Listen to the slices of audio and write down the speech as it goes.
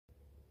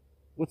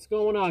What's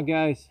going on,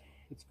 guys?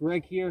 It's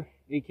Greg here,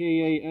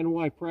 aka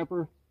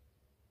NYPrepper.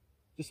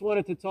 Just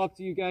wanted to talk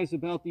to you guys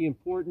about the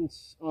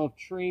importance of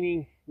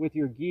training with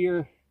your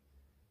gear.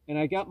 And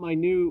I got my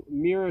new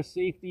Mira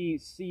Safety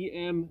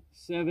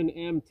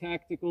CM-7M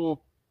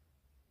tactical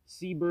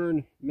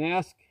CBRN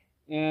mask,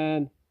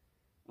 and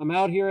I'm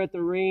out here at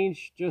the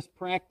range just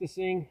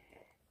practicing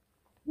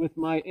with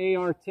my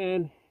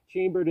AR-10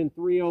 chambered in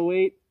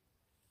 .308,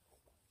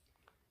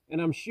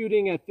 and I'm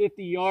shooting at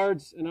 50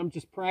 yards, and I'm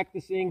just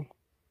practicing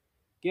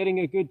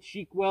getting a good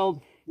cheek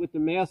weld with the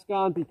mask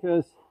on,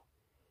 because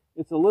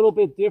it's a little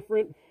bit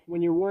different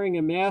when you're wearing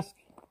a mask.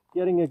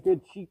 Getting a good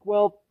cheek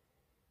weld,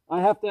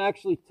 I have to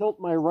actually tilt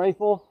my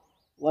rifle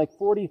like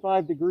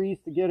 45 degrees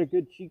to get a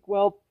good cheek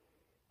weld.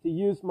 To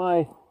use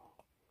my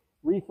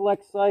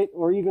reflex sight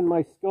or even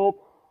my scope,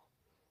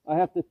 I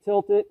have to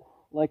tilt it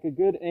like a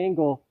good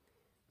angle.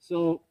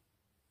 So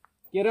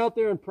get out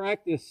there and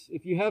practice.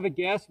 If you have a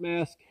gas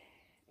mask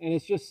and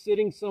it's just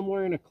sitting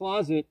somewhere in a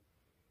closet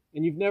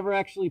and you've never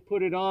actually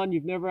put it on,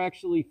 you've never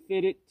actually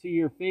fit it to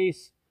your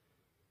face,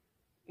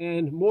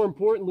 and more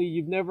importantly,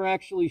 you've never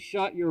actually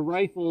shot your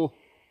rifle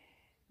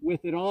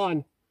with it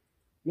on,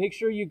 make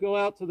sure you go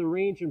out to the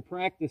range and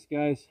practice,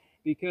 guys,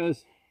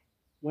 because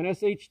when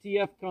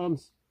SHTF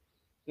comes,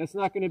 that's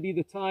not going to be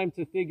the time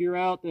to figure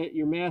out that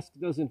your mask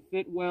doesn't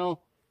fit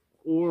well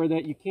or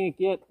that you can't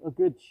get a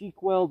good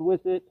cheek weld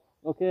with it,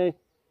 okay?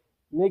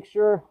 Make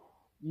sure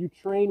you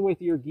train with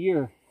your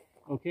gear,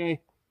 okay?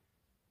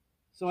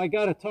 So I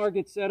got a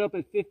target set up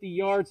at 50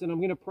 yards, and I'm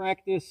going to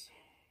practice,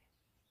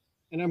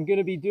 and I'm going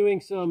to be doing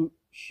some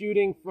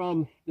shooting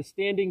from the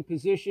standing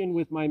position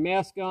with my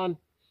mask on,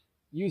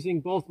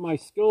 using both my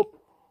scope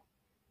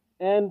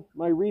and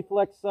my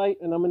reflex sight,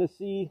 and I'm going to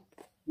see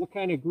what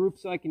kind of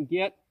groups I can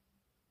get.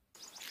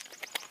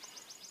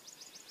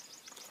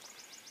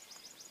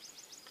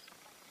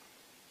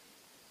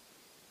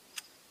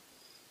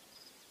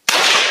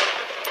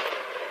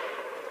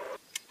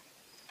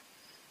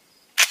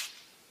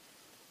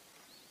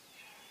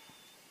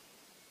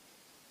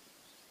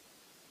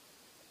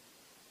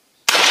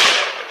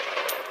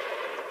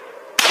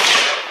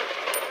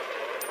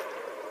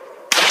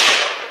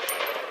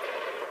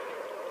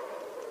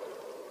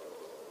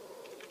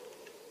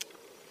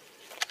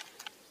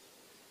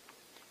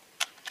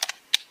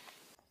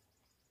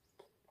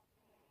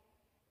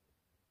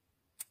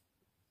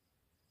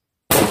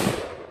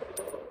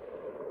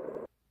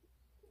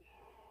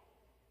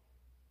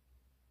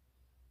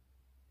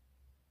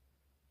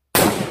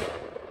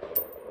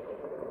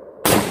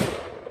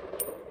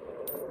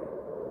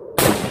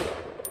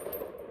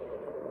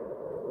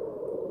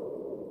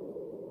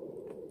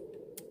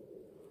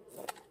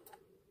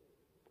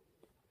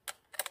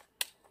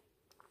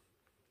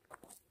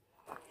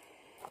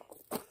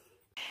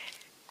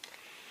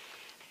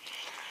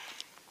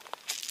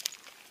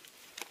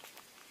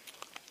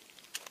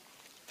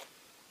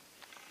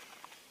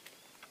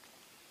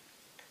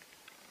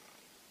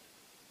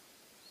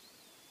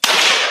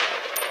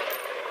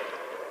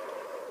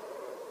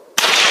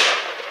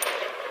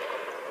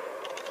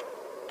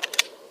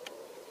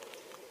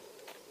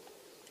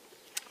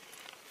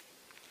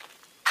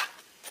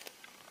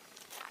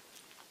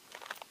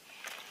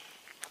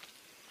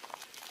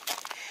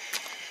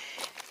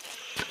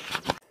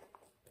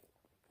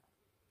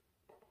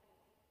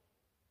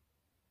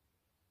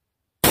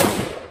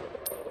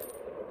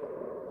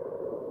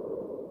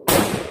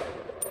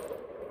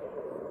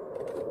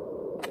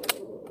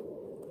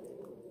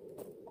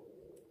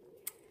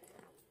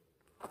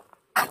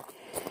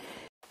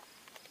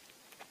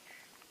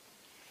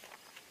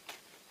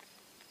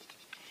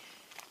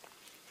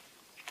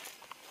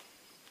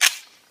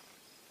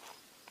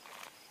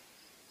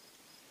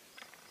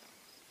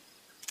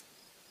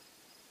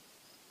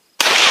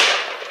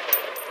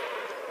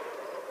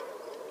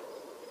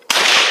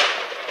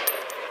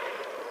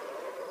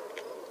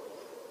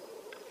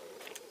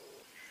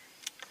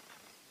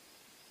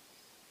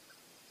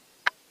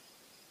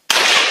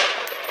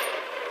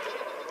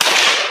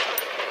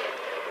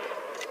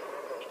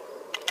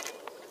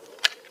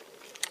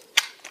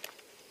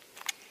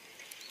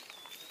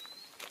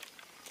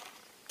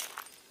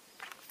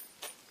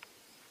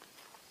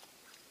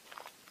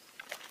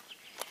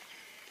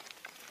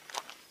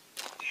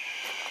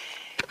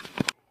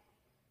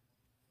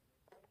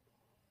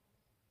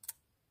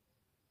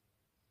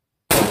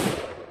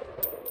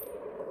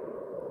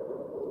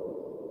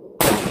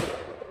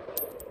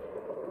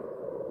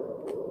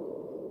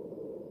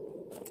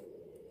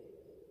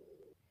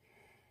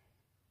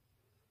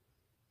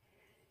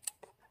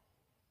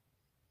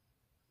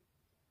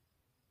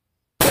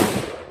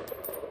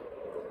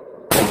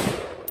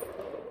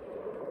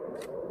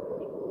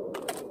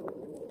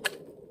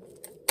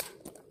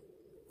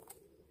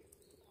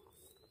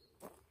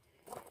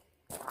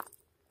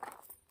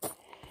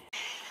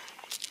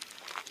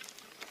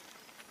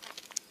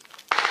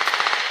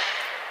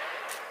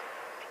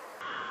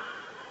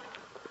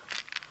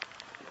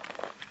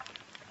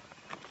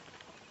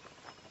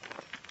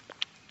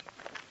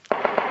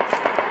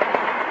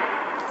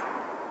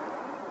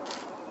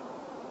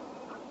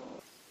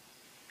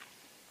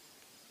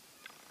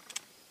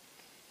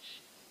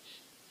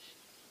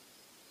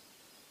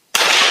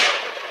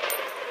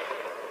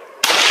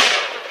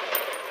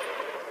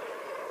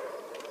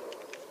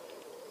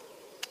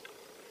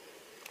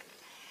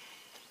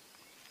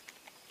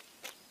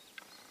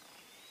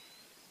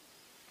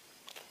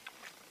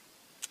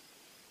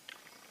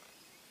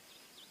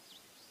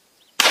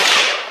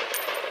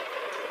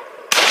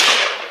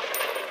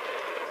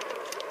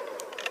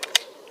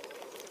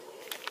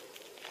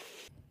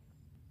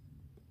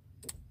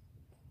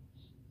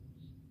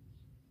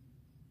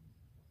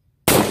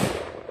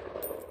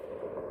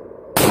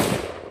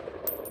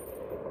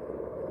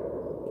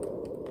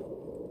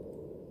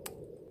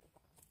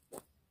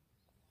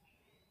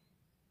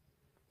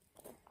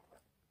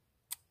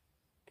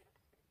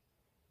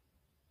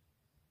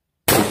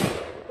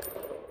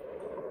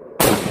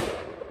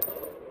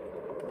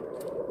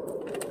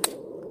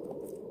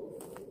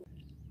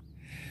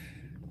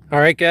 All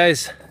right,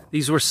 guys,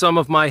 these were some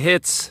of my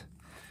hits.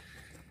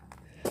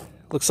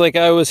 Looks like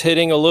I was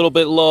hitting a little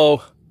bit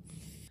low.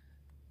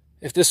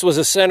 If this was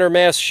a center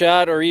mass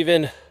shot, or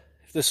even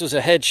if this was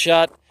a head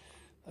shot,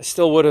 I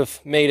still would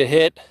have made a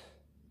hit.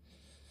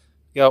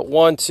 Got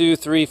 1, 2,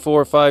 3,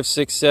 4, 5,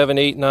 6, 7,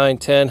 8, 9,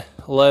 10,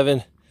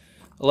 11.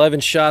 11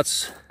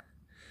 shots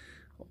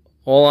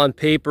all on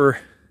paper.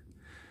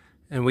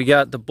 And we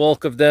got the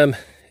bulk of them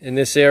in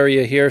this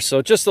area here.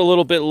 So just a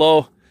little bit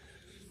low,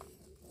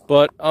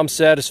 but I'm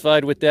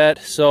satisfied with that.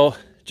 So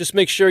just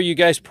make sure you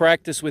guys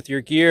practice with your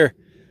gear.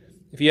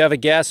 If you have a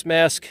gas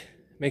mask,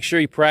 make sure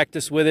you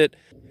practice with it.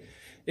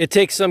 It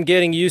takes some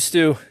getting used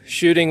to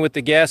shooting with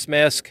the gas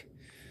mask.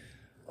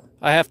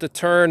 I have to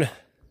turn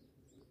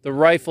the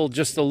rifle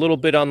just a little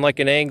bit on like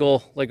an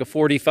angle, like a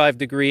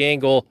 45-degree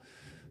angle,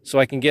 so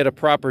I can get a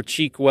proper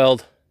cheek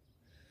weld.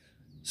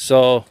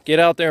 So get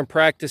out there and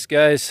practice,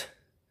 guys.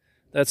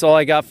 That's all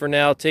I got for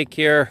now. Take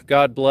care.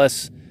 God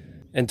bless.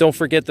 And don't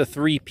forget the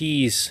 3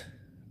 Ps.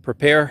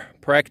 Prepare,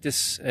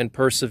 practice, and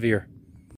persevere.